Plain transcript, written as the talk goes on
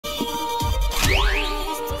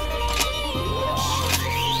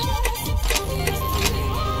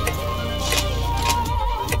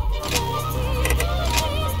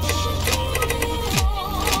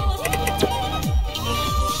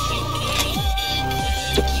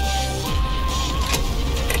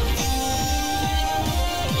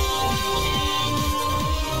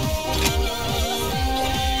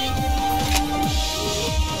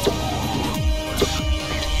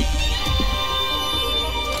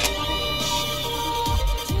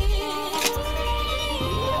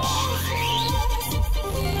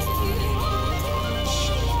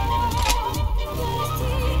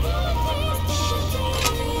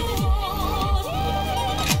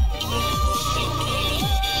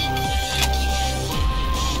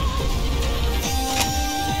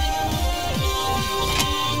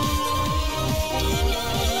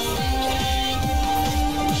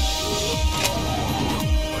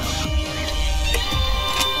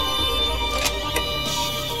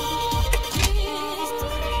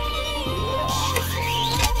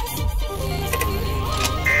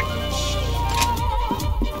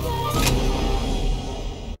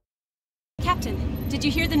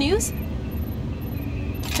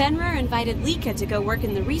Fenrir invited Lika to go work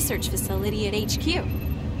in the research facility at HQ.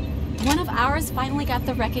 One of ours finally got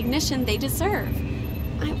the recognition they deserve.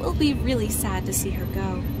 I will be really sad to see her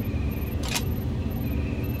go.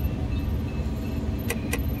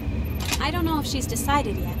 I don't know if she's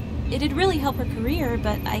decided yet. It'd really help her career,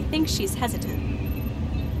 but I think she's hesitant.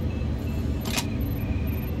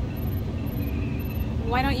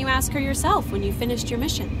 Why don't you ask her yourself when you finished your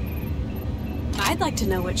mission? I'd like to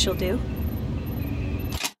know what she'll do.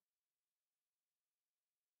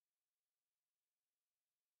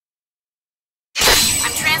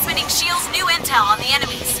 I'm transmitting S.H.I.E.L.D.'s new intel on the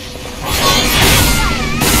enemies.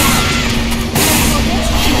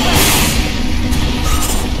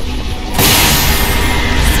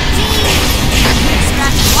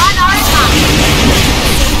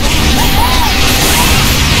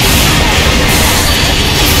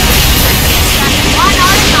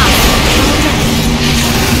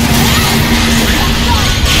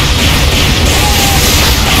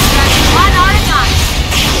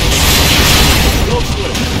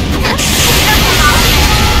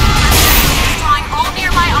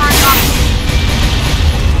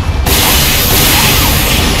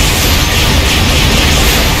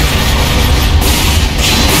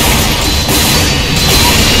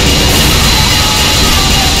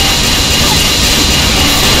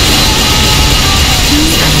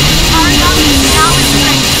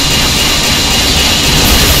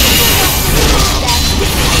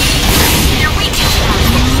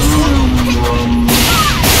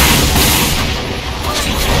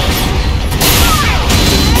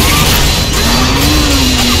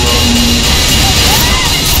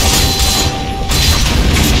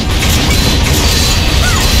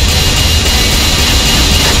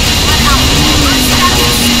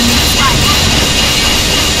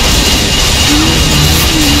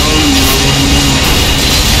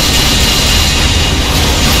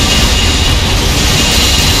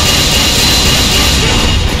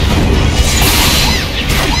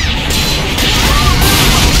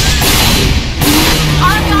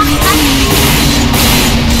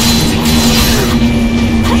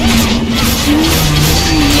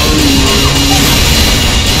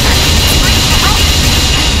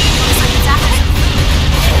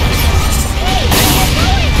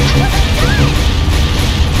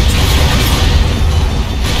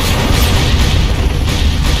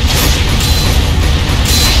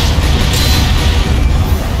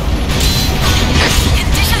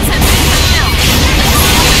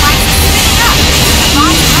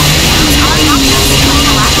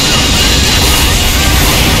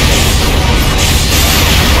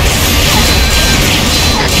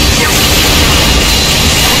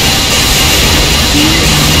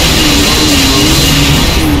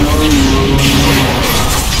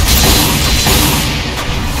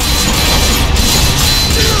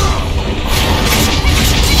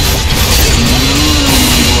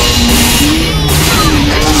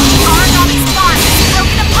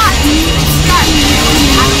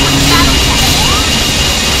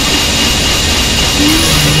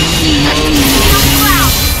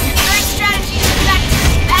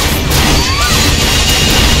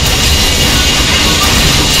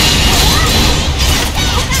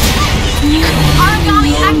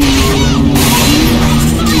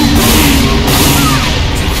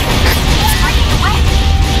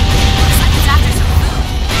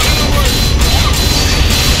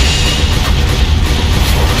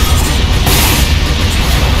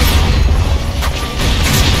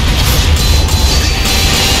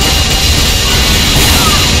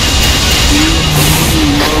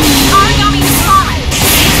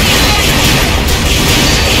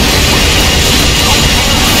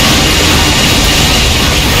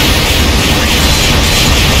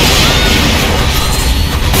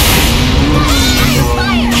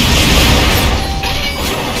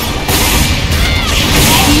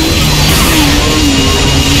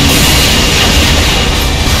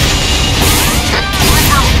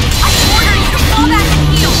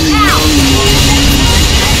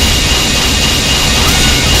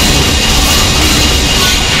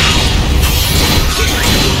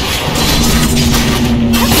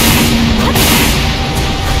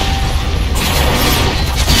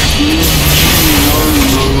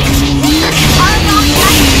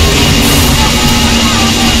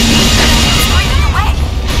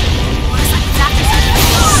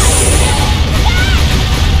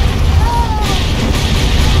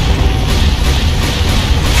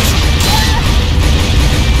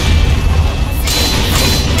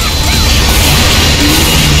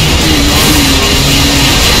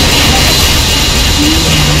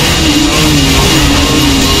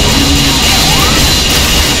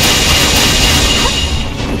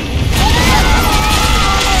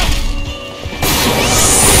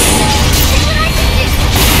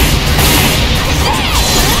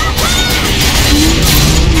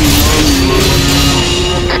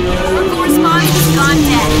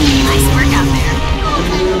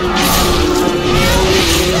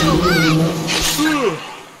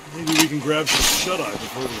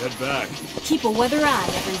 before we head back. Keep a weather eye,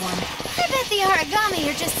 everyone. I bet the origami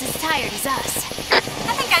are just as tired as us.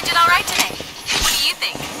 I think I did all right today. What do you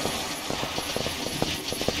think?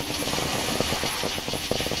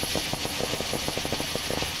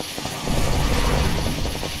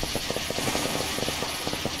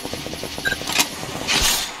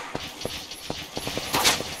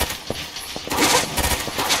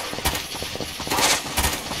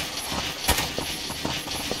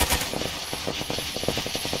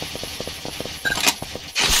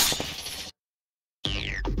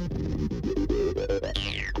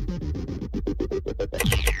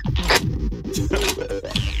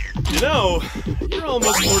 You know, you're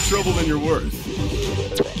almost more trouble than you're worth.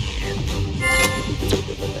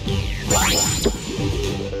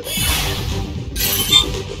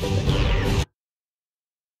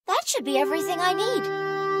 That should be everything I need.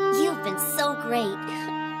 You've been so great.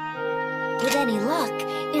 With any luck,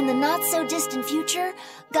 in the not-so-distant future,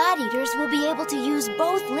 God Eaters will be able to use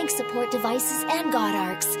both Link support devices and God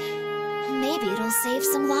Arcs. Maybe it'll save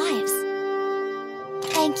some lives.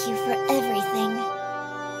 Thank you for everything.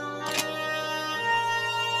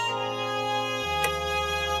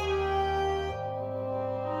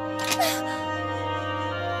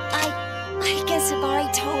 I guess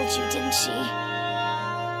Hibari told you, didn't she?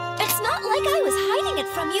 It's not like I was hiding it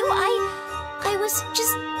from you. I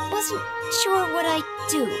wasn't sure what I'd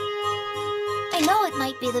do. I know it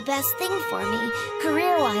might be the best thing for me,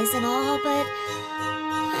 career-wise and all, but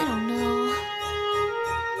I don't know.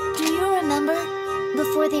 Do you remember,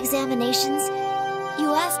 before the examinations,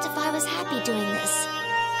 you asked if I was happy doing this?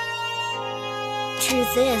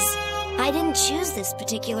 Truth is, I didn't choose this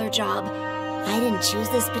particular job. I didn't choose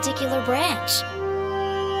this particular branch.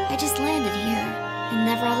 I just landed here and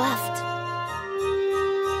never left.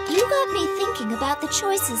 You got me thinking about the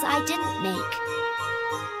choices I didn't make.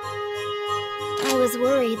 I was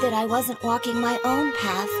worried that I wasn't walking my own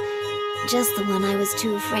path, just the one I was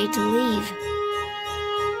too afraid to leave.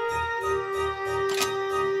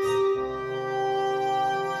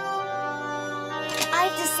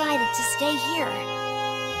 I've decided to stay here.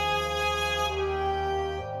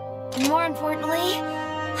 More importantly,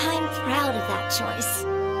 I'm proud of that choice.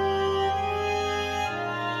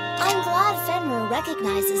 I'm glad Fenrir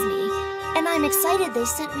recognizes me, and I'm excited they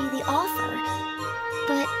sent me the offer.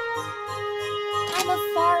 But I'm a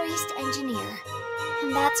Far East engineer,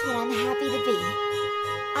 and that's what I'm happy to be.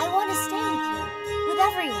 I want to stay with you, with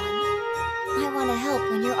everyone. I want to help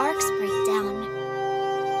when your arcs break down.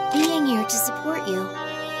 Being here to support you,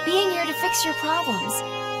 being here to fix your problems,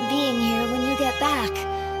 being here when you get back.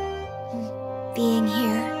 Being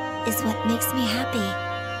here is what makes me happy.